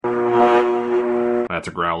that's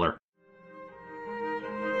a growler.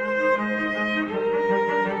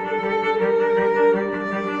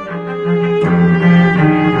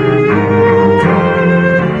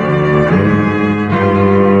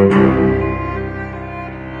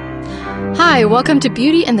 Hi, welcome to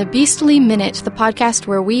Beauty and the Beastly Minute, the podcast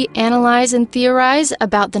where we analyze and theorize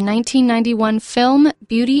about the 1991 film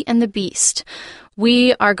Beauty and the Beast.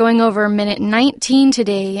 We are going over minute 19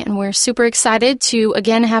 today, and we're super excited to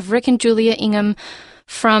again have Rick and Julia Ingham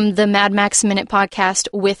from the Mad Max Minute podcast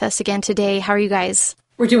with us again today. How are you guys?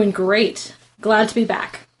 We're doing great. Glad to be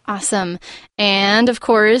back. Awesome. And of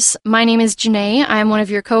course, my name is Janae. I'm one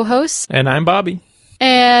of your co-hosts. And I'm Bobby.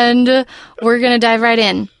 And we're going to dive right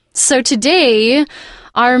in. So today,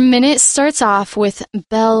 our minute starts off with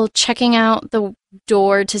Belle checking out the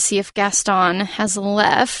door to see if Gaston has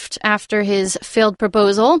left after his failed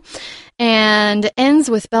proposal, and ends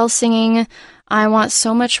with Belle singing, "I want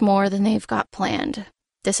so much more than they've got planned."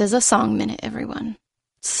 This is a song minute, everyone.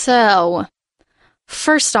 So,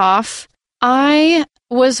 first off, I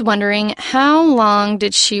was wondering, how long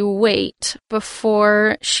did she wait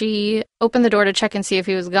before she opened the door to check and see if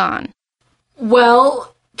he was gone?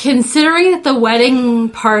 Well, considering that the wedding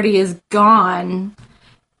party is gone,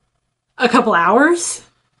 a couple hours?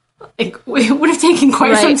 It would have taken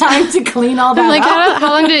quite some time to clean all that up.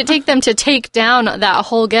 How long did it take them to take down that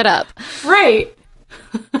whole getup? Right.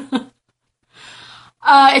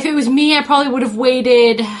 If it was me, I probably would have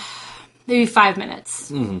waited maybe 5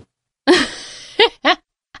 minutes. Mm-hmm. But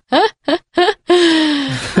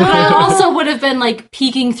I also would have been,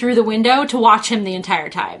 peeking through the window to watch him the entire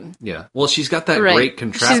time. Yeah. Well, she's got that great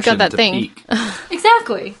contraption She's got that to thing. peek.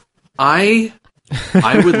 Exactly. I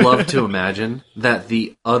would love to imagine that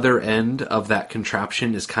the other end of that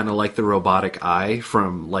contraption is kind of like the robotic eye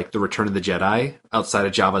from, the Return of the Jedi outside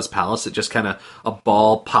of Jabba's palace. It just kind of, a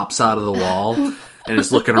ball pops out of the wall and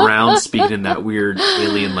is looking around, speaking in that weird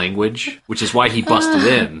alien language, which is why he busted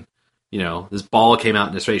in. You know, this ball came out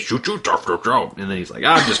in his face, shoot, and then he's like,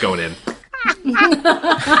 I'm just going in.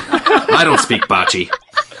 I don't speak Bocce.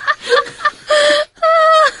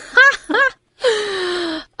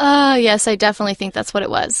 Yes, I definitely think that's what it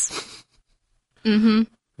was. Mm-hmm.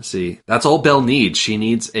 Let's see. That's all Belle needs. She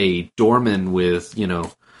needs a doorman with,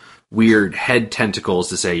 weird head tentacles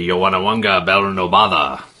to say, Yowanawanga Belle no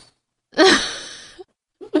bother.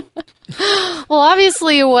 Well,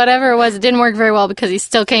 obviously, whatever it was, it didn't work very well because he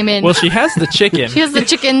still came in. Well, she has the chicken. She has the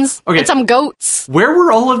chickens Okay. and some goats. Where were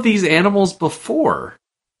all of these animals before?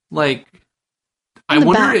 I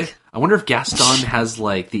wonder if Gaston has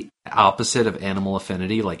the opposite of animal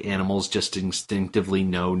affinity, animals just instinctively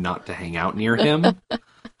know not to hang out near him.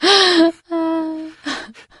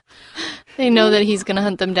 They know that he's going to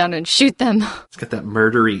hunt them down and shoot them. It's got that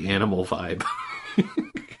murdery animal vibe.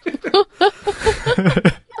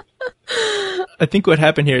 I think what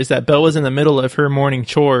happened here is that Belle was in the middle of her morning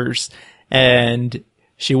chores, and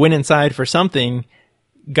she went inside for something,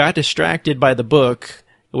 got distracted by the book,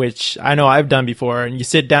 which I know I've done before, and you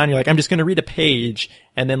sit down, you're like, I'm just going to read a page,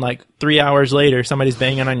 and then 3 hours later, somebody's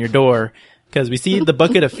banging on your door, because we see the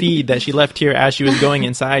bucket of feed that she left here as she was going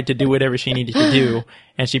inside to do whatever she needed to do,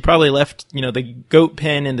 and she probably left, the goat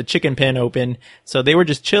pen and the chicken pen open, so they were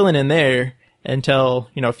just chilling in there until,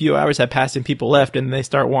 a few hours had passed and people left, and they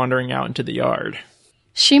start wandering out into the yard.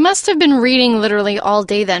 She must have been reading literally all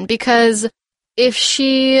day then, because if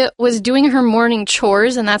she was doing her morning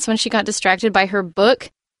chores and that's when she got distracted by her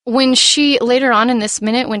book, when she, later on in this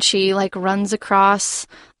minute, when she, runs across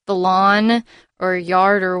the lawn or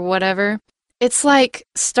yard or whatever, it's,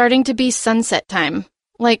 starting to be sunset time.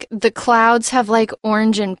 The clouds have,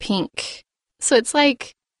 orange and pink. So it's,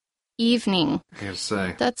 evening. I gotta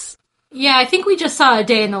say. Yeah, I think we just saw a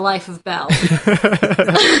day in the life of Belle.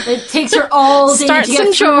 It takes her all day Start to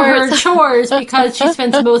get through her chores because she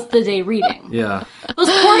spends most of the day reading. Yeah. Those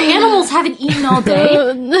poor animals haven't eaten all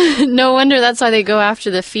day. No wonder that's why they go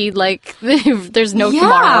after the feed there's no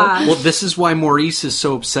tomorrow. Well, this is why Maurice is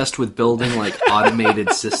so obsessed with building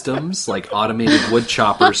automated systems, automated wood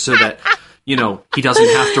choppers, so that he doesn't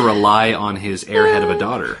have to rely on his airhead of a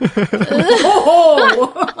daughter.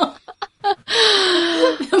 Oh!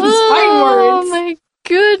 Those fighting words. Oh my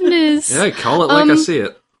goodness. Yeah, call it like I see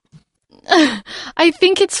it. I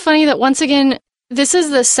think it's funny that once again, this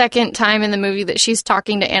is the second time in the movie that she's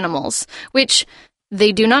talking to animals, which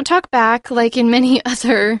they do not talk back like in many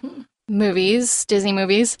other movies, Disney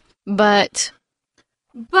movies, but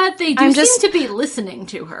But they do seem to be listening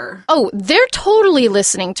to her. Oh, they're totally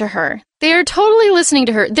listening to her. They're totally listening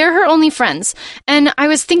to her. They're her only friends. And I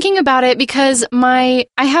was thinking about it because I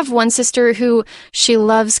have one sister who, she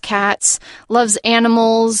loves cats, loves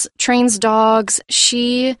animals, trains dogs.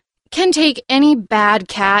 She can take any bad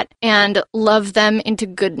cat and love them into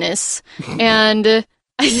goodness. And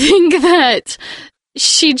I think that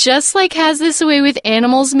she just like has this way with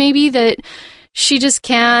animals maybe that she just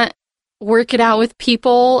can't work it out with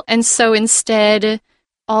people, and so instead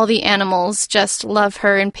all the animals just love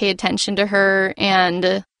her and pay attention to her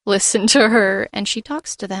and listen to her, and she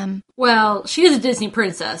talks to them. Well, she is a Disney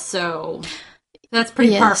princess, so that's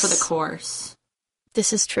pretty par for the course.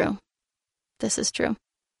 This is true. This is true.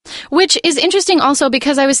 Which is interesting also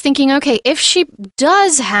because I was thinking, okay, if she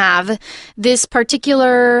does have this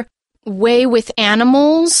particular way with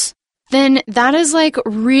animals, then that is, like,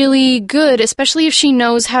 really good, especially if she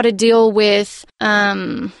knows how to deal with,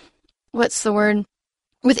 what's the word?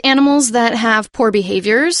 With animals that have poor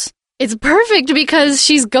behaviors. It's perfect because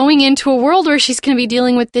she's going into a world where she's going to be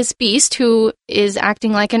dealing with this beast who is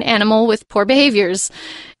acting like an animal with poor behaviors.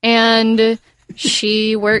 And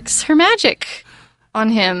she works her magic on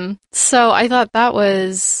him. So I thought that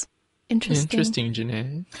was interesting. Interesting,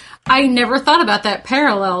 Janae. I never thought about that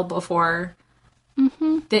parallel before.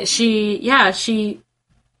 Mm-hmm. That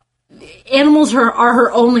animals are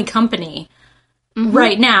her only company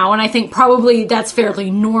right now, and I think probably that's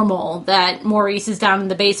fairly normal that Maurice is down in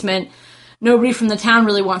the basement. Nobody from the town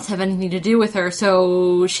really wants to have anything to do with her,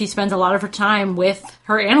 so she spends a lot of her time with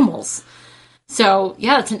her animals. So,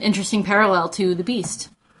 yeah, it's an interesting parallel to the Beast.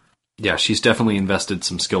 Yeah, she's definitely invested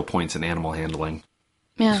some skill points in animal handling.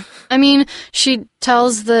 Yeah. I mean, she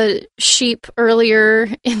tells the sheep earlier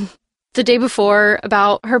in the day before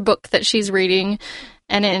about her book that she's reading,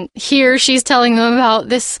 and in here she's telling them about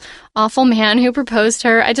this awful man who proposed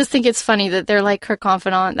her. I just think it's funny that they're like her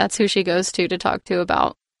confidant. That's who she goes to talk to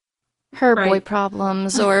about her boy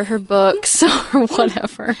problems or her books or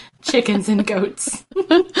whatever. Chickens and goats.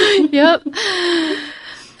 Yep.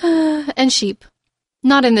 And sheep.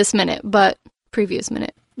 Not in this minute, but previous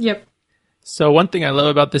minute. Yep. So one thing I love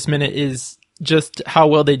about this minute is just how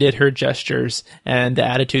well they did her gestures and the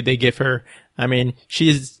attitude they give her. I mean,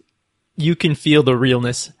 you can feel the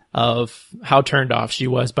realness of how turned off she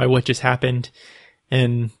was by what just happened.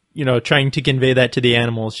 And, trying to convey that to the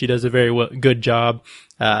animals, she does a very good job.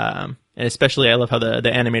 And especially I love how the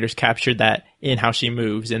animators captured that in how she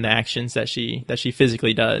moves and the actions that she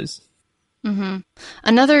physically does. Mm-hmm.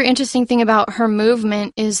 Another interesting thing about her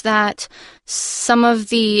movement is that some of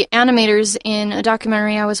the animators in a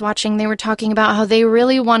documentary I was watching, they were talking about how they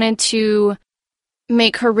really wanted to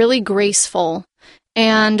make her really graceful.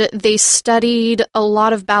 And they studied a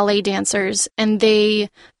lot of ballet dancers, and they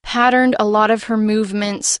patterned a lot of her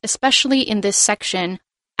movements, especially in this section,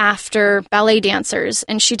 after ballet dancers.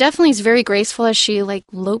 And she definitely is very graceful as she,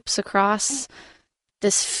 lopes across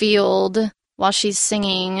this field while she's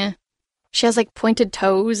singing. She has, pointed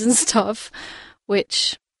toes and stuff,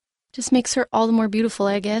 which just makes her all the more beautiful,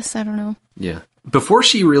 I guess. I don't know. Yeah. Before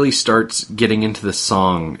she really starts getting into the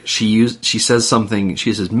song, she says something.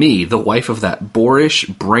 She says, "Me, the wife of that boorish,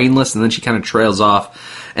 brainless," and then she kind of trails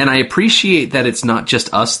off. And I appreciate that it's not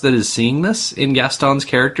just us that is seeing this in Gaston's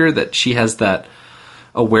character, that she has that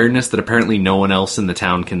awareness that apparently no one else in the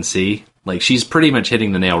town can see. She's pretty much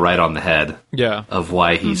hitting the nail right on the head. Yeah. Of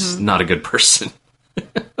why he's not a good person.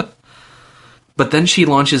 But then she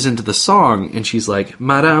launches into the song, and she's like,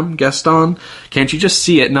 "Madame Gaston, can't you just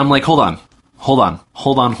see it?" And I'm like, hold on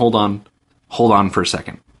for a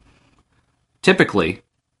second. Typically,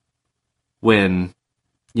 when,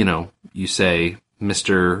 you say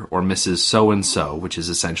Mr. or Mrs. So-and-so, which is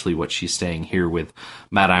essentially what she's saying here with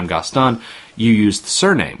Madame Gaston, you use the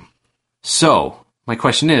surname. So, my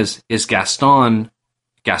question is Gaston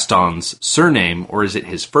Gaston's surname, or is it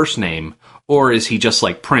his first name, or is he just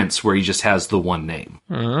like Prince, where he just has the one name?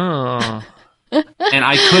 Oh. And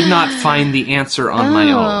I could not find the answer on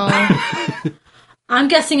my own. I'm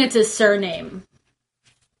guessing it's his surname.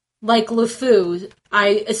 Like LeFou.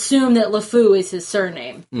 I assume that LeFou is his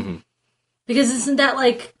surname. Mm-hmm. Because isn't that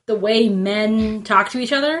the way men talk to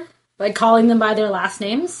each other? Calling them by their last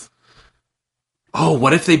names? Oh,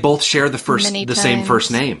 what if they both share the same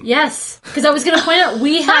first name? Yes, because I was going to point out,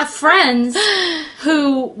 we have friends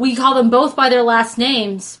who we call them both by their last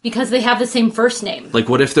names because they have the same first name.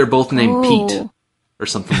 What if they're both named Pete? Or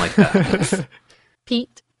something like that.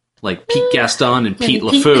 Pete. Like Pete Gaston and Pete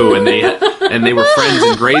LeFou, and they were friends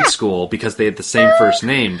in grade school because they had the same first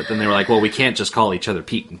name, but then they were like, well, we can't just call each other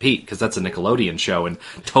Pete and Pete because that's a Nickelodeon show and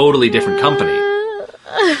totally different company.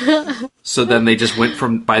 So then they just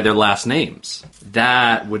went by their last names.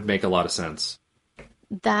 That would make a lot of sense.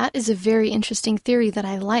 That is a very interesting theory that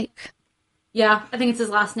I like. Yeah, I think it's his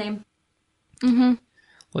last name. Mm-hmm.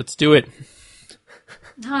 Let's do it.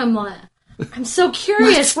 Now I'm so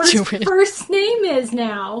curious what his first name is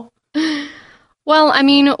now. Well, I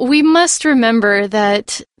mean, we must remember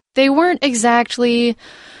that they weren't exactly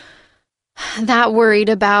that worried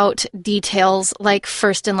about details like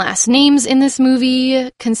first and last names in this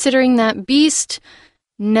movie, considering that Beast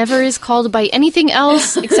never is called by anything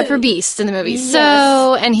else except for Beast in the movie.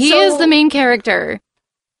 Yes. And he is the main character.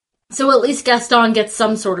 So at least Gaston gets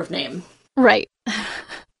some sort of name. Right.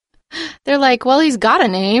 They're like, well, he's got a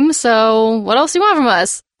name, so what else do you want from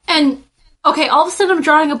us? And, okay, all of a sudden I'm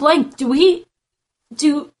drawing a blank.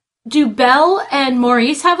 Do Belle and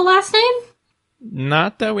Maurice have a last name?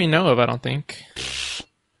 Not that we know of, I don't think.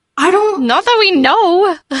 Not that we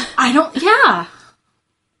know. Yeah.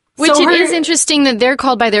 Which so it is interesting that they're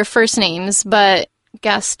called by their first names, but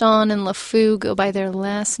Gaston and LeFou go by their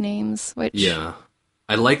last names, which... Yeah.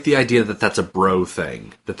 I like the idea that that's a bro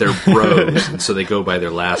thing. That they're bros, and so they go by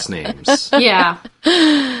their last names. Yeah.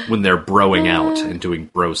 When they're broing out and doing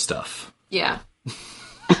bro stuff. Yeah.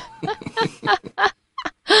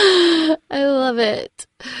 I love it.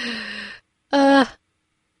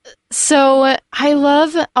 So I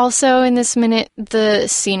love also in this minute the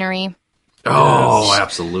scenery. Oh,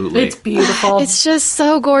 absolutely. It's beautiful. It's just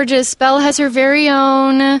so gorgeous. Belle has her very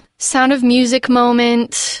own Sound of Music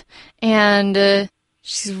moment, and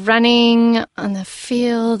she's running on the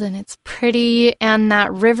field, and it's pretty. And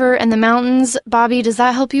that river and the mountains, Bobby, does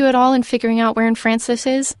that help you at all in figuring out where in France this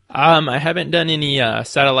is? I haven't done any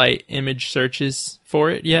satellite image searches for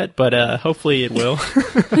it yet, but hopefully it will.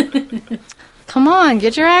 Come on,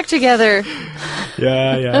 get your act together.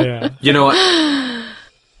 Yeah. You know what?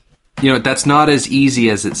 That's not as easy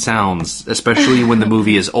as it sounds, especially when the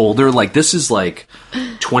movie is older. Like, this is like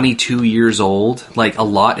 22 years old. Like, a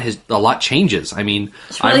lot changes. I mean,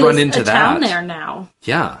 really I run into that. Town there now.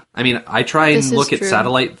 Yeah. I mean, I try and look at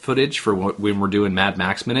satellite footage for when we're doing Mad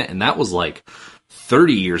Max Minute, and that was like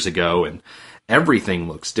 30 years ago, and everything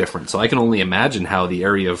looks different. So I can only imagine how the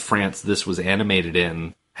area of France this was animated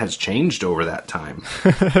in has changed over that time.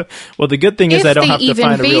 Well, the good thing is I don't have to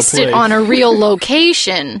find a real place. If they even based it on a real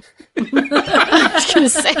location. I was going to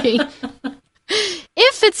say,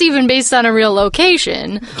 if it's even based on a real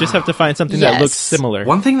location. Just have to find something that looks similar.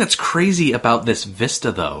 One thing that's crazy about this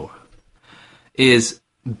vista, though, is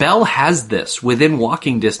Belle has this within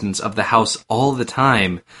walking distance of the house all the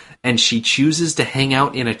time, and she chooses to hang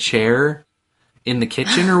out in a chair in the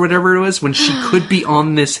kitchen or whatever it was when she could be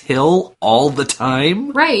on this hill all the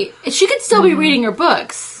time. Right. She could still be reading her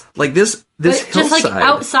books. Like this hillside. Just like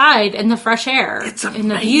outside in the fresh air. It's amazing. In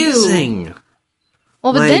the view.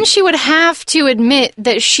 Well, but then she would have to admit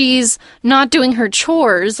that she's not doing her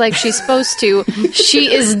chores like she's supposed to.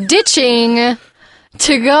 She is ditching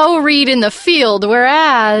to go read in the field,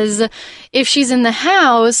 whereas if she's in the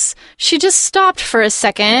house, she just stopped for a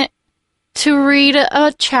second to read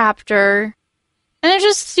a chapter. And it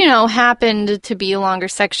just, happened to be a longer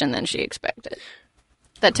section than she expected.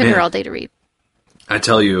 That took her all day to read. I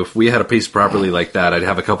tell you, if we had a piece of property like that, I'd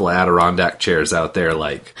have a couple of Adirondack chairs out there,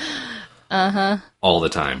 all the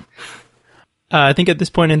time. I think at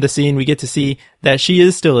this point in the scene, we get to see that she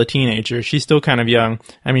is still a teenager. She's still kind of young.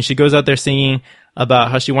 I mean, she goes out there singing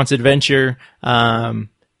about how she wants adventure. And,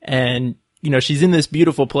 she's in this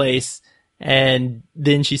beautiful place. And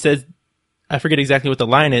then she says, I forget exactly what the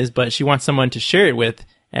line is, but she wants someone to share it with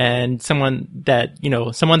and someone that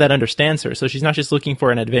understands her. So she's not just looking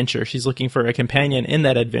for an adventure. She's looking for a companion in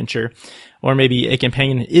that adventure, or maybe a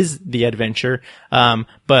companion is the adventure.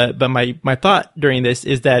 But my thought during this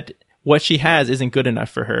is that what she has isn't good enough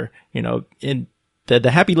for her. In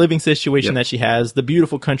the happy living situation that she has, the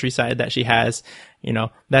beautiful countryside that she has,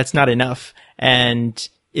 that's not enough. And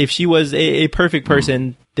if she was a perfect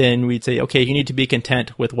person, then we'd say, okay, you need to be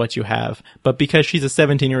content with what you have. But because she's a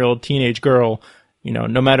 17-year-old teenage girl,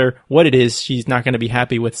 no matter what it is, she's not going to be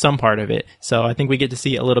happy with some part of it. So I think we get to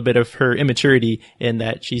see a little bit of her immaturity in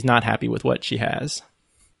that she's not happy with what she has.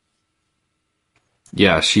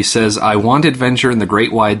 Yeah, she says, I want adventure in the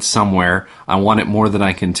great wide somewhere. I want it more than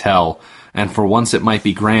I can tell. And for once it might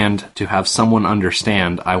be grand to have someone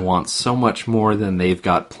understand. I want so much more than they've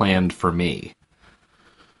got planned for me.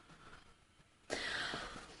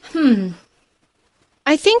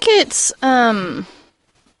 I think it's,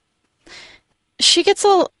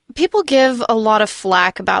 people give a lot of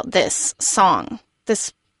flack about this song,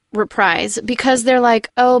 this reprise because they're like,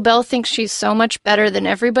 oh, Belle thinks she's so much better than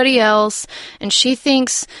everybody else, and she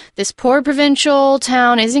thinks this poor provincial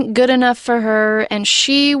town isn't good enough for her, and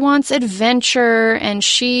she wants adventure, and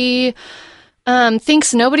she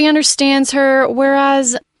thinks nobody understands her,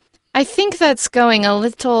 whereas I think that's going a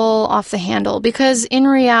little off the handle because in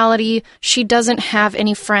reality, she doesn't have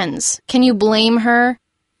any friends. Can you blame her?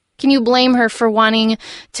 Can you blame her for wanting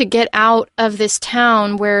to get out of this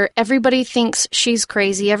town where everybody thinks she's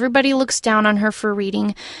crazy? Everybody looks down on her for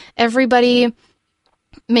reading. Everybody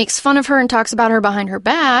makes fun of her and talks about her behind her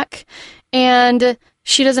back. And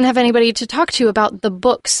she doesn't have anybody to talk to about the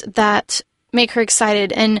books that make her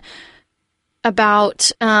excited and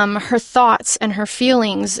about her thoughts and her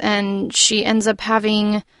feelings. And she ends up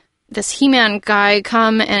having this He-Man guy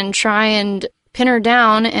come and try and pin her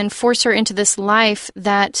down and force her into this life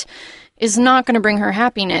that is not going to bring her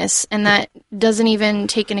happiness and that doesn't even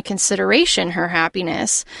take into consideration her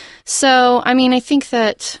happiness. So, I mean, I think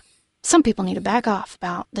that some people need to back off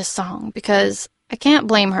about this song because I can't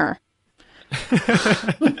blame her.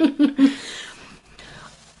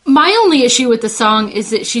 My only issue with the song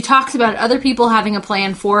is that she talks about other people having a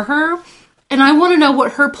plan for her, and I want to know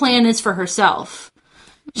what her plan is for herself.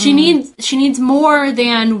 She needs more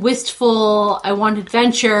than wistful, I want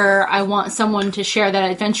adventure, I want someone to share that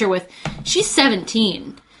adventure with. She's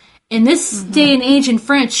 17. In this day and age in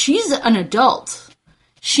France, she's an adult.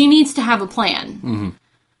 She needs to have a plan.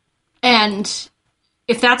 And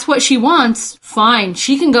if that's what she wants, fine.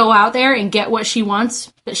 She can go out there and get what she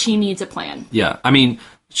wants, but she needs a plan. Yeah, I mean,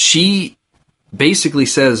 she basically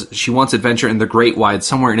says she wants adventure in the great wide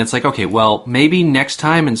somewhere, and it's like, okay, well, maybe next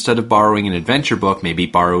time, instead of borrowing an adventure book, maybe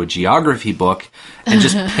borrow a geography book and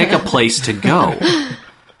just pick a place to go.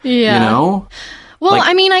 Yeah. You know? Well,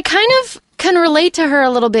 I mean, I kind of can relate to her a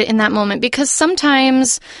little bit in that moment because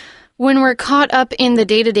sometimes when we're caught up in the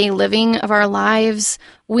day-to-day living of our lives,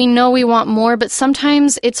 we know we want more, but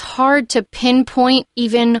sometimes it's hard to pinpoint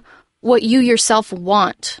even what you yourself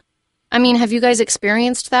want. I mean, have you guys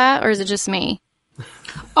experienced that, or is it just me?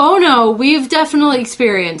 Oh, no, we've definitely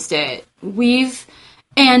experienced it.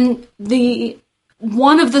 And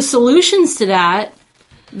one of the solutions to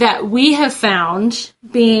that we have found,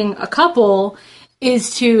 being a couple,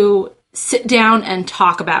 is to sit down and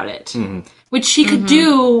talk about it, which she could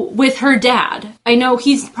do with her dad. I know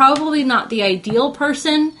he's probably not the ideal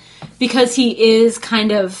person because he is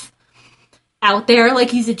kind of out there, like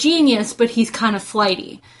he's a genius, but he's kind of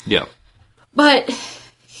flighty. Yeah. But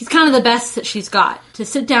he's kind of the best that she's got to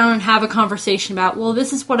sit down and have a conversation about, well,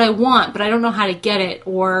 this is what I want, but I don't know how to get it.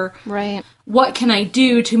 Or right. What can I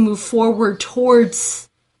do to move forward towards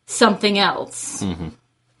something else?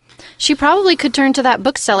 She probably could turn to that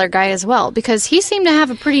bookseller guy as well, because he seemed to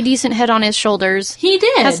have a pretty decent head on his shoulders. He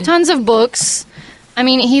did. Has tons of books. I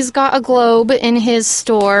mean, he's got a globe in his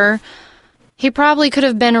store. He probably could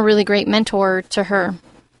have been a really great mentor to her.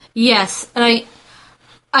 Yes, and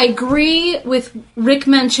I agree with Rick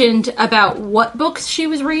mentioned about what books she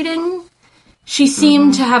was reading. She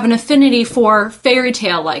seemed to have an affinity for fairy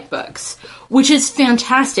tale-like books, which is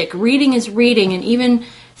fantastic. Reading is reading, and even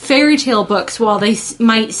fairy tale books, while they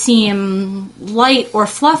might seem light or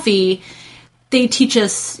fluffy, they teach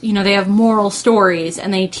us, they have moral stories,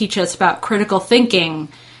 and they teach us about critical thinking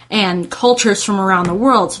and cultures from around the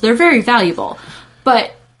world, so they're very valuable.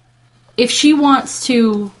 But if she wants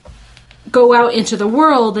to go out into the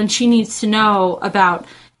world, and she needs to know about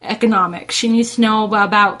economics. She needs to know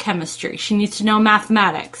about chemistry. She needs to know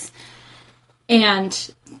mathematics.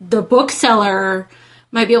 And the bookseller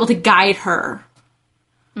might be able to guide her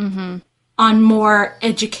on more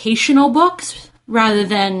educational books rather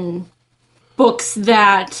than books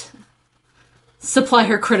that supply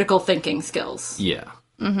her critical thinking skills. Yeah.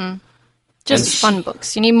 Just fun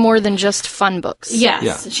books. You need more than just fun books. Yes.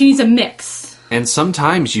 Yeah. She needs a mix. And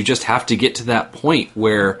sometimes you just have to get to that point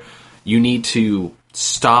where you need to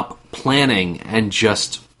stop planning and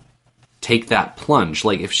just take that plunge.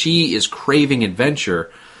 Like, if she is craving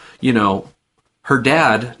adventure, her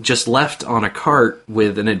dad just left on a cart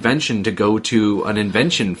with an invention to go to an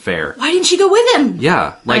invention fair. Why didn't she go with him?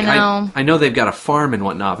 Yeah. Like, I know they've got a farm and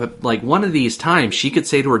whatnot, but, like, one of these times she could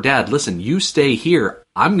say to her dad, listen, you stay here.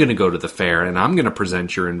 I'm going to go to the fair, and I'm going to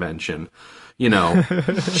present your invention.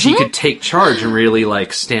 She could take charge and really,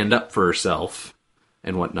 like, stand up for herself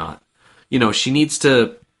and whatnot. She needs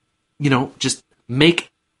to, just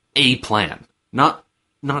make a plan. Not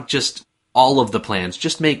just all of the plans.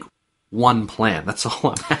 Just make one plan. That's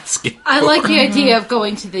all I'm asking for. I like the idea of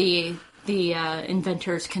going to the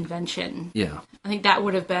inventors convention. Yeah. I think that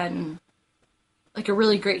would have been like a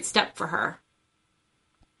really great step for her.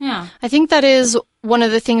 Yeah. I think that is one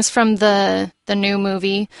of the things from the new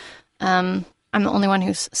movie, I'm the only one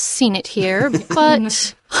who's seen it here,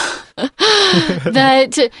 but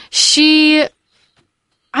that she...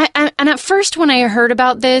 and at first when I heard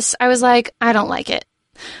about this, I was like, I don't like it.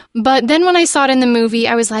 But then when I saw it in the movie,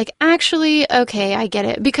 I was like, actually, okay, I get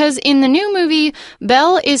it. Because in the new movie,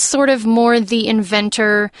 Belle is sort of more the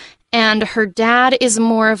inventor, and her dad is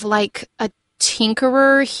more of like a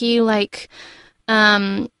tinkerer. He like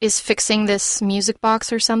is fixing this music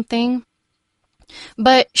box or something.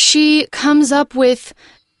 But she comes up with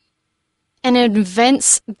and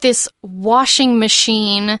invents this washing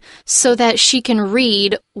machine so that she can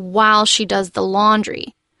read while she does the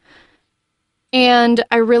laundry. And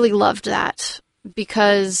I really loved that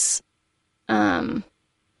because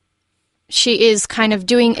she is kind of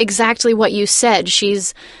doing exactly what you said.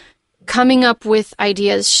 She's coming up with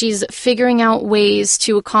ideas. She's figuring out ways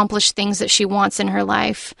to accomplish things that she wants in her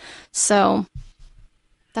life. So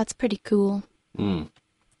that's pretty cool.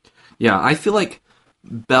 Yeah, I feel like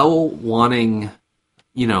Belle wanting,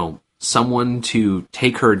 someone to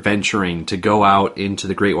take her adventuring, to go out into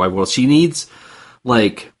the great wide world, she needs,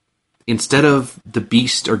 like... Instead of the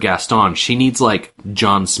Beast or Gaston, she needs, like,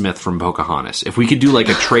 John Smith from Pocahontas. If we could do, like,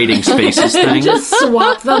 a trading spaces thing. Just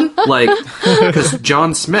swap them. Like, because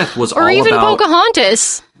John Smith was all about... Or even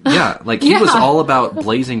Pocahontas. Yeah, like, he was all about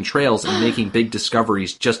blazing trails and making big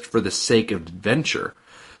discoveries just for the sake of adventure.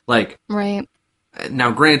 Like... Right. Now,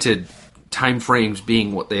 granted, time frames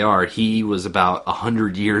being what they are, he was about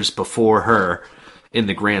 100 years before her... in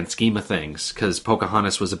the grand scheme of things, because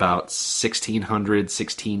Pocahontas was about 1600,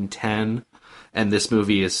 1610, and this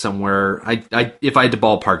movie is somewhere, if I had to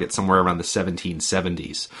ballpark it, somewhere around the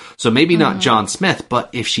 1770s. So maybe not John Smith, but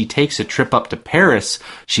if she takes a trip up to Paris,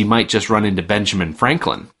 she might just run into Benjamin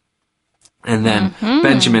Franklin. And then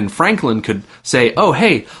Benjamin Franklin could say, oh,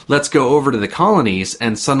 hey, let's go over to the colonies,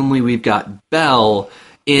 and suddenly we've got Belle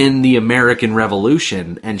in the American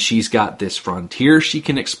Revolution, and she's got this frontier she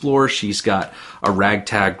can explore. She's got a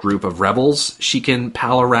ragtag group of rebels she can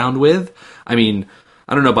pal around with. I mean,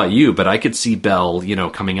 I don't know about you, but I could see Belle,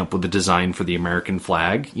 coming up with a design for the American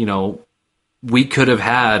flag. We could have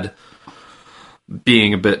had,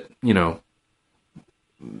 being a bit,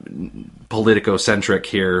 politico-centric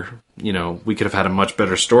here, we could have had a much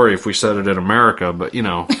better story if we set it in America, but,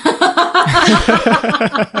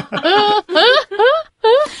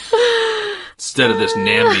 instead of this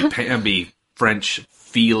namby-pamby French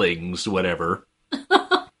feelings, whatever.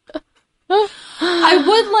 I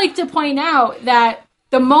would like to point out that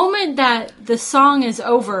the moment that the song is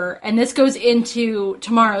over, and this goes into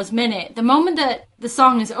tomorrow's minute, the moment that the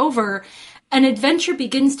song is over, an adventure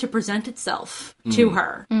begins to present itself to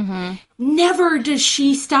her. Mm-hmm. Never does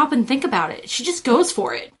she stop and think about it. She just goes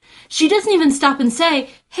for it. She doesn't even stop and say,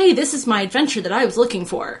 hey, this is my adventure that I was looking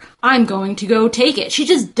for. I'm going to go take it. She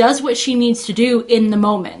just does what she needs to do in the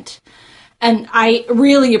moment. And I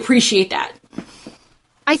really appreciate that.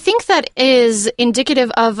 I think that is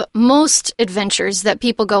indicative of most adventures that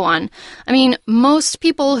people go on. I mean, most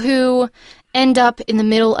people who end up in the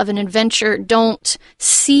middle of an adventure don't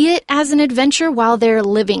see it as an adventure while they're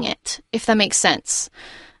living it, if that makes sense.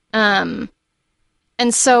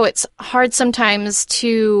 And so it's hard sometimes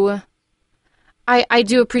to... I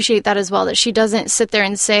do appreciate that as well, that she doesn't sit there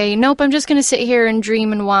and say, nope, I'm just going to sit here and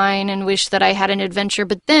dream and whine and wish that I had an adventure.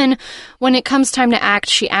 But then when it comes time to act,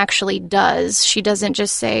 she actually does. She doesn't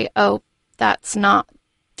just say, oh, that's not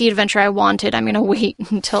the adventure I wanted. I'm going to wait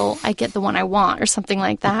until I get the one I want or something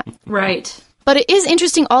like that. Right. But it is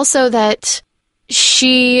interesting also that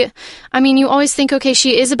you always think, okay,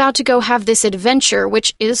 she is about to go have this adventure,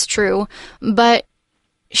 which is true, but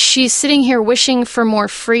she's sitting here wishing for more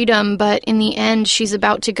freedom, but in the end, she's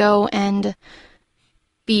about to go and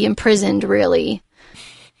be imprisoned, really,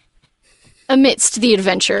 amidst the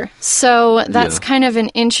adventure. So that's kind of an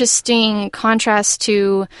interesting contrast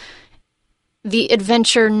to the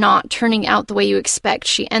adventure not turning out the way you expect.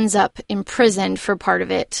 She ends up imprisoned for part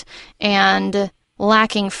of it and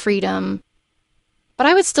lacking freedom. But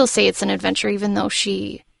I would still say it's an adventure, even though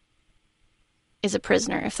she is a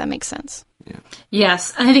prisoner, if that makes sense. Yeah.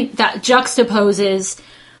 Yes, I think that juxtaposes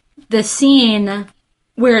the scene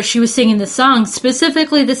where she was singing the song,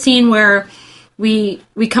 specifically the scene where we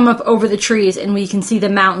come up over the trees and we can see the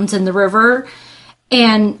mountains and the river,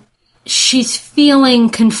 and she's feeling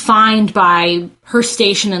confined by her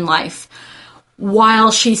station in life while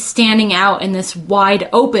she's standing out in this wide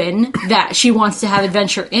open that she wants to have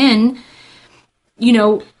adventure in.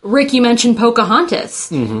 Rick, you mentioned Pocahontas.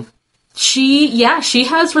 Mm-hmm. she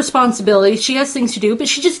has responsibilities, she has things to do, but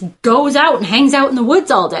she just goes out and hangs out in the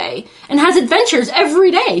woods all day and has adventures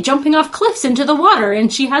every day, jumping off cliffs into the water,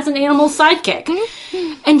 and she has an animal sidekick.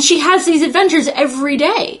 And she has these adventures every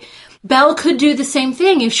day. Belle could do the same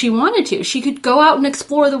thing if she wanted to. She could go out and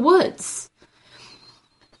explore the woods.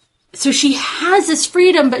 So she has this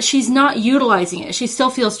freedom, but she's not utilizing it. She still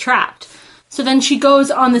feels trapped. So then she goes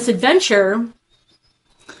on this adventure,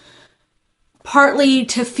 partly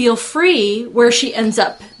to feel free, where she ends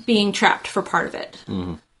up being trapped for part of it.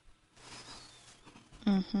 Mm-hmm.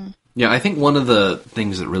 Mm-hmm. Yeah, I think one of the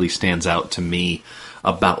things that really stands out to me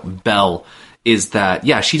about Belle is that,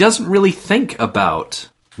 she doesn't really think about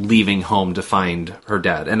leaving home to find her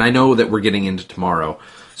dad. And I know that we're getting into tomorrow,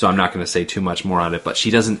 so I'm not going to say too much more on it, but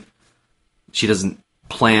she doesn't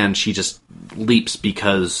plan, she just leaps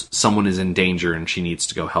because someone is in danger and she needs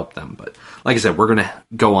to go help them. But like I said, we're going to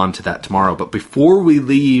go on to that tomorrow. But before we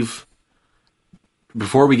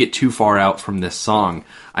get too far out from this song,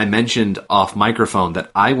 I mentioned off microphone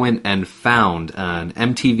that I went and found an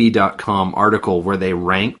MTV.com article where they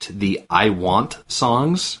ranked the I Want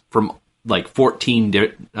songs from like 13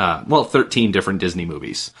 different Disney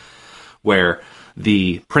movies, where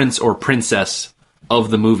the prince or princess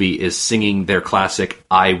of the movie is singing their classic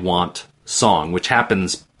I Want song, which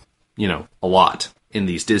happens, a lot in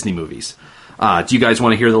these Disney movies. Do you guys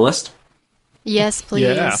want to hear the list? Yes, please.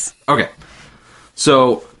 Yeah. Okay.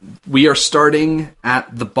 So we are starting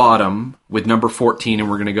at the bottom with number 14, and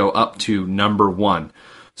we're going to go up to number 1.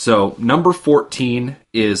 So number 14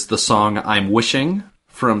 is the song I'm Wishing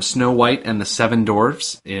from Snow White and the Seven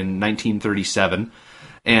Dwarfs in 1937.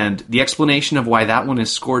 And the explanation of why that one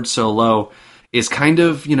is scored so low is kind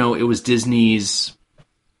of, it was Disney's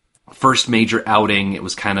first major outing. It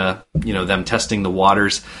was kind of, them testing the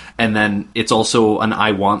waters. And then it's also an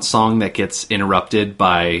I Want song that gets interrupted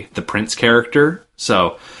by the Prince character.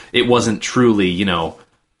 So it wasn't truly,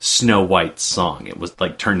 Snow White's song. It was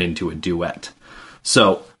like turned into a duet.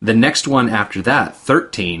 So the next one after that,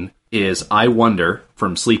 13, is I Wonder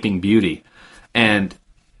from Sleeping Beauty. And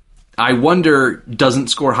I Wonder doesn't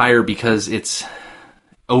score higher because it's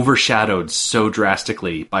overshadowed so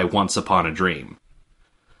drastically by Once Upon a Dream.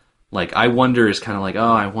 Like, I Wonder is kind of like,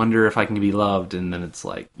 I wonder if I can be loved, and then it's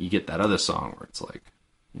like, you get that other song where it's like,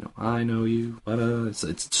 I know you, but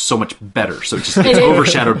it's so much better, so it's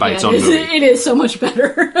overshadowed by its own movie. It is so much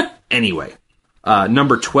better. Anyway,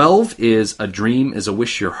 number 12 is A Dream is a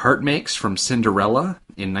Wish Your Heart Makes from Cinderella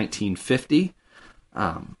in 1950.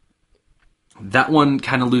 That one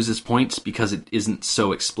kind of loses points because it isn't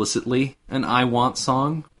so explicitly an I Want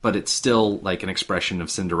song, but it's still like an expression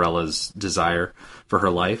of Cinderella's desire for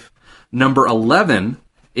her life. Number 11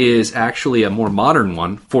 is actually a more modern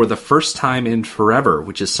one, For the First Time in Forever,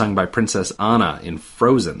 which is sung by Princess Anna in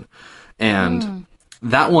Frozen. And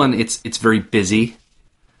that one, it's very busy,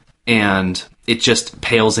 and it just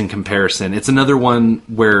pales in comparison. It's another one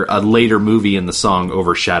where a later movie in the song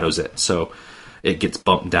overshadows it, so it gets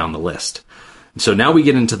bumped down the list. So now we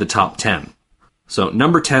get into the top 10. So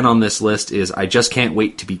number 10 on this list is I Just Can't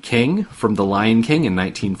Wait to Be King from The Lion King in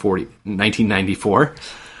 1994,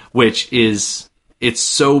 which is, it's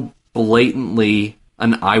so blatantly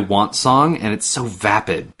an I Want song, and it's so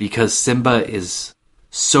vapid because Simba is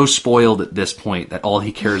so spoiled at this point that all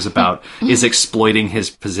he cares about is exploiting his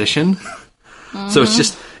position. So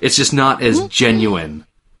it's just not as genuine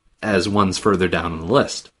as ones further down on the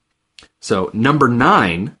list. So number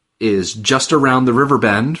 9 is Just Around the River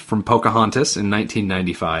Bend from Pocahontas in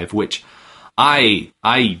 1995, which I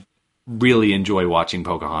really enjoy watching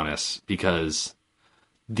Pocahontas because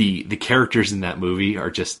the characters in that movie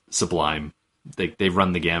are just sublime. They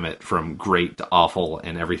run the gamut from great to awful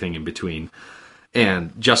and everything in between.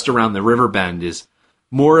 And Just Around the River Bend is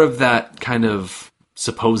more of that kind of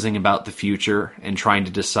supposing about the future and trying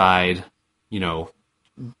to decide,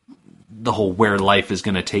 the whole where life is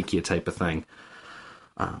going to take you type of thing.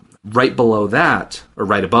 Right below that, or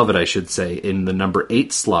right above it, I should say, in the number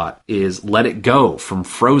 8 slot is Let It Go from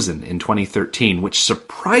Frozen in 2013, which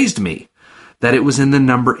surprised me that it was in the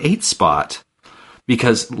number 8 spot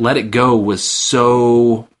because Let It Go was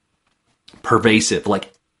so pervasive.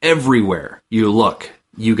 Like everywhere you look,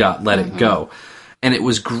 you got Let It Go. And it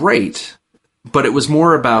was great, but it was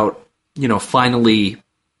more about, finally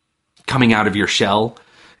coming out of your shell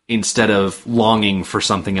instead of longing for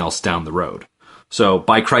something else down the road. So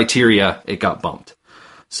by criteria, it got bumped.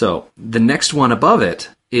 So the next one above it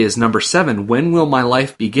is number 7, When Will My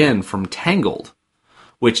Life Begin from Tangled,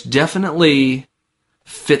 which definitely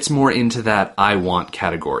fits more into that I Want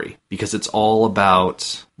category because it's all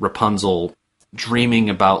about Rapunzel dreaming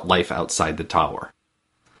about life outside the tower.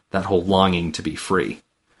 that whole longing to be free.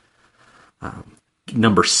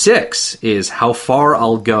 Number 6 is How Far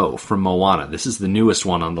I'll Go from Moana. This is the newest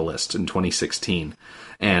one on the list in 2016.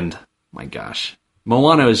 And, my gosh,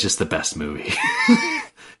 Moana is just the best movie.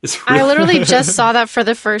 I literally just saw that for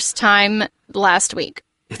the first time last week.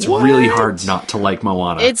 It's really hard not to like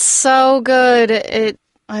Moana. It's so good.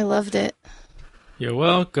 I loved it. You're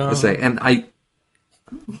welcome.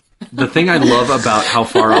 The thing I love about How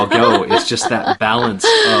Far I'll Go is just that balance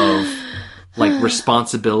of like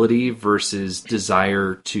responsibility versus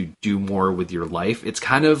desire to do more with your life. It's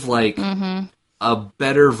kind of like a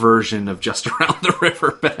better version of Just Around the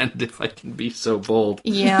River Bend, if I can be so bold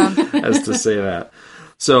as to say that.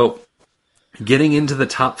 So, getting into the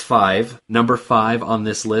top 5, number 5 on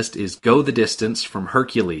this list is Go the Distance from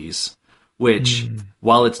Hercules, which,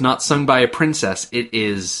 while it's not sung by a princess, it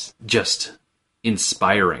is just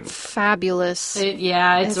inspiring. Fabulous.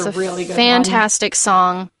 It's a really good fantastic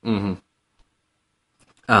song.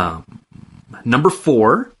 Number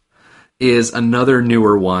 4 is another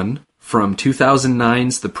newer one from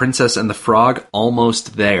 2009's The Princess and the Frog,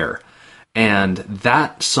 Almost There. And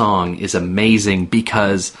that song is amazing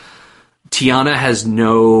because Tiana has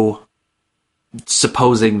no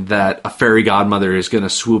supposing that a fairy godmother is going to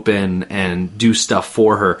swoop in and do stuff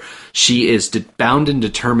for her. She is bound and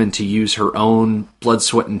determined to use her own blood,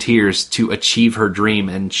 sweat, and tears to achieve her dream.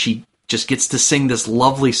 And she just gets to sing this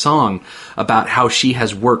lovely song about how she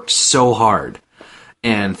has worked so hard.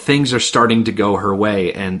 And things are starting to go her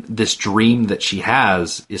way, and this dream that she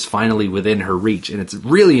has is finally within her reach, and it's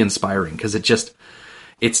really inspiring because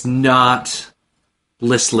it's not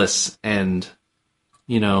listless and,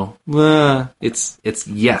 it's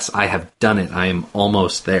yes, I have done it. I am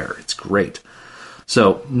almost there. It's great.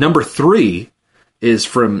 So number 3 is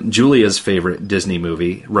from Julia's favorite Disney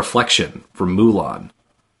movie, Reflection, from Mulan.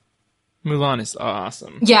 Mulan is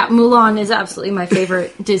awesome. Yeah, Mulan is absolutely my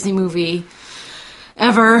favorite Disney movie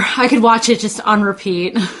ever. I could watch it just on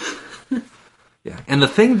repeat. Yeah, and the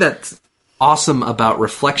thing that's awesome about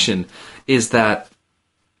Reflection is that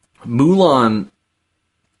Mulan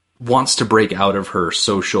wants to break out of her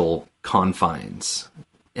social confines.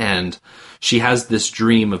 And she has this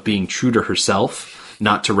dream of being true to herself,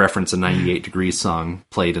 not to reference a 98 Degrees song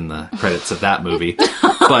played in the credits of that movie.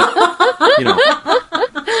 But,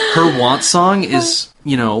 her want song is,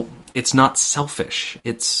 it's not selfish.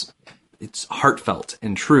 It's heartfelt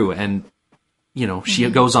and true. And, she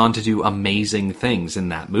goes on to do amazing things in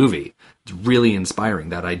that movie. It's really inspiring,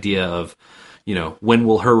 that idea of, when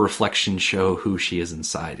will her reflection show who she is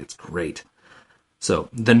inside? It's great. So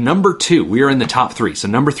the number 2, we are in the top 3. So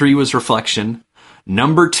number 3 was Reflection.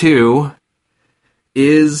 Number 2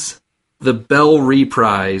 is the Belle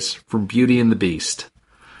reprise from Beauty and the Beast.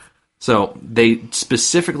 So they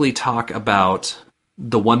specifically talk about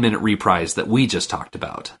the 1-minute reprise that we just talked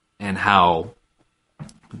about and how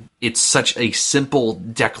it's such a simple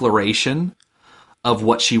declaration of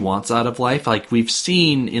what she wants out of life. Like we've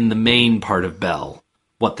seen in the main part of Belle,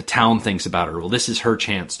 what the town thinks about her. Well, this is her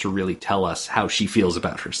chance to really tell us how she feels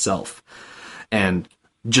about herself. And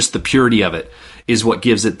just the purity of it is what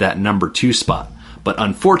gives it that number 2 spot. But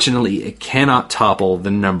unfortunately, it cannot topple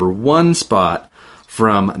the number 1 spot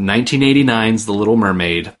from 1989's The Little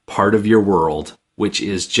Mermaid, Part of Your World, which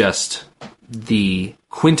is just the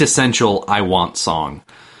quintessential I Want song.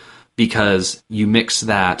 Because you mix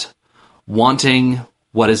that wanting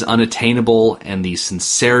what is unattainable and the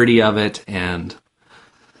sincerity of it and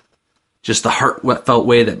just the heartfelt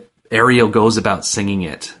way that Ariel goes about singing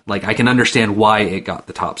it. Like, I can understand why it got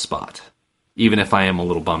the top spot, even if I am a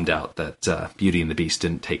little bummed out that Beauty and the Beast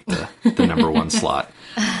didn't take the number 1 slot.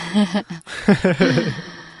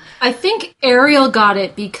 I think Ariel got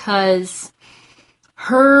it because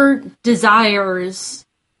her desires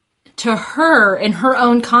to her in her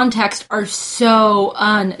own context are so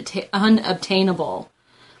unobtainable.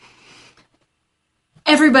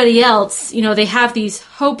 Everybody else, they have these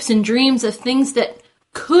hopes and dreams of things that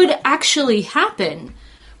could actually happen.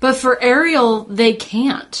 But for Ariel, they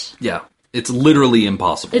can't. Yeah, it's literally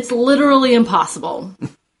impossible. It's literally impossible.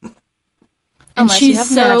 Unless you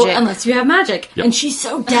have magic. Yep. And she's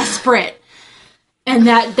so desperate. And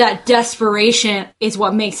that desperation is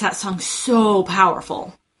what makes that song so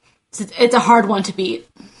powerful. It's a hard one to beat.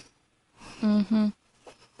 Mm-hmm.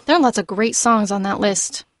 There are lots of great songs on that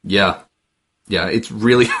list. Yeah, it's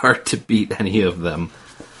really hard to beat any of them.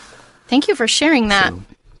 Thank you for sharing that.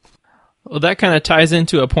 Well, that kind of ties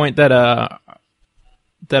into a point that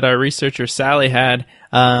our researcher Sally had.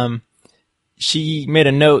 She made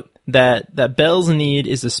a note that Belle's need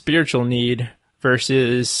is a spiritual need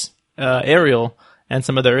versus Ariel. and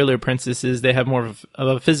some of the earlier princesses, they have more of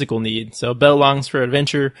a physical need. So Belle longs for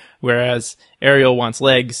adventure, whereas Ariel wants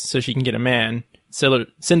legs so she can get a man.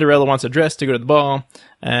 Cinderella wants a dress to go to the ball,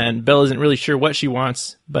 and Belle isn't really sure what she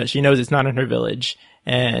wants, but she knows it's not in her village.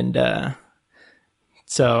 And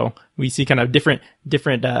so we see kind of different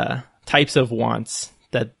types of wants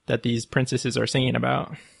that these princesses are singing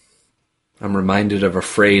about. I'm reminded of a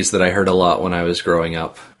phrase that I heard a lot when I was growing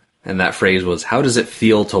up, and that phrase was, "How does it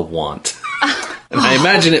feel to want?" And I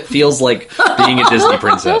imagine it feels like being a Disney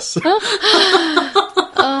princess.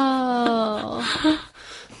 Oh.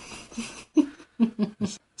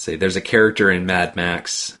 Say, there's a character in Mad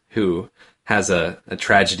Max who has a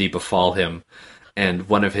tragedy befall him, and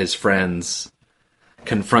one of his friends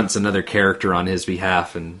confronts another character on his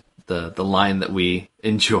behalf, and the line that we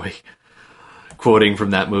enjoy quoting from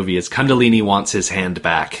that movie is, "Kundalini wants his hand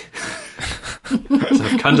back." So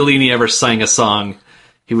if Kundalini ever sang a song,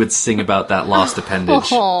 he would sing about that lost appendage.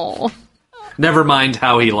 Oh. Never mind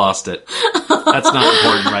how he lost it. That's not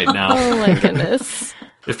important right now. Oh my goodness.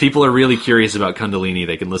 If people are really curious about Kundalini,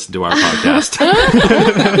 they can listen to our podcast.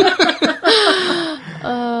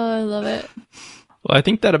 Oh, I love it. Well, I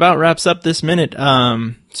think that about wraps up this minute.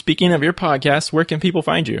 Speaking of your podcast, where can people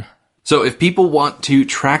find you? So if people want to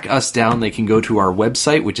track us down, they can go to our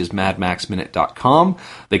website, which is madmaxminute.com.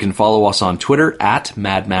 They can follow us on Twitter at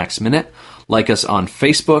madmaxminute, like us on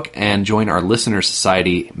Facebook, and join our listener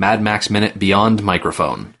society, Mad Max Minute Beyond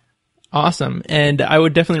Microphone. Awesome. And I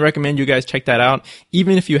would definitely recommend you guys check that out.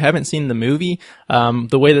 Even if you haven't seen the movie,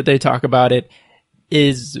 the way that they talk about it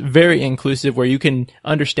is very inclusive, where you can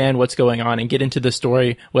understand what's going on and get into the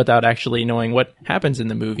story without actually knowing what happens in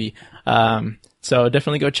the movie. So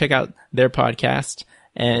definitely go check out their podcast.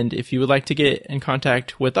 And if you would like to get in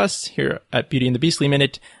contact with us here at Beauty and the Beastly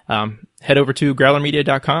Minute, head over to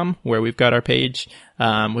growlermedia.com, where we've got our page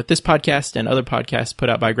with this podcast and other podcasts put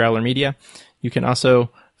out by Growler Media. You can also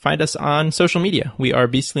find us on social media. We are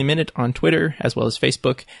Beastly Minute on Twitter as well as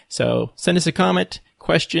Facebook. So send us a comment,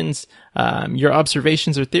 questions, your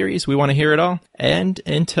observations or theories. We want to hear it all. And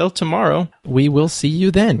until tomorrow, we will see you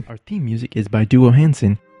then. Our theme music is by Duo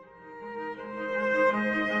Hansen.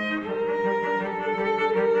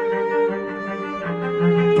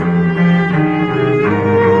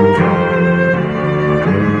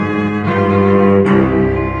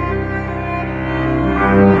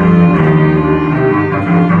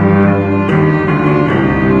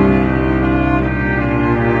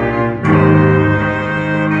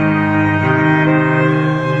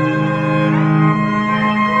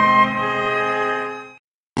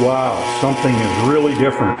 Wow, something is really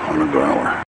different on the Growler.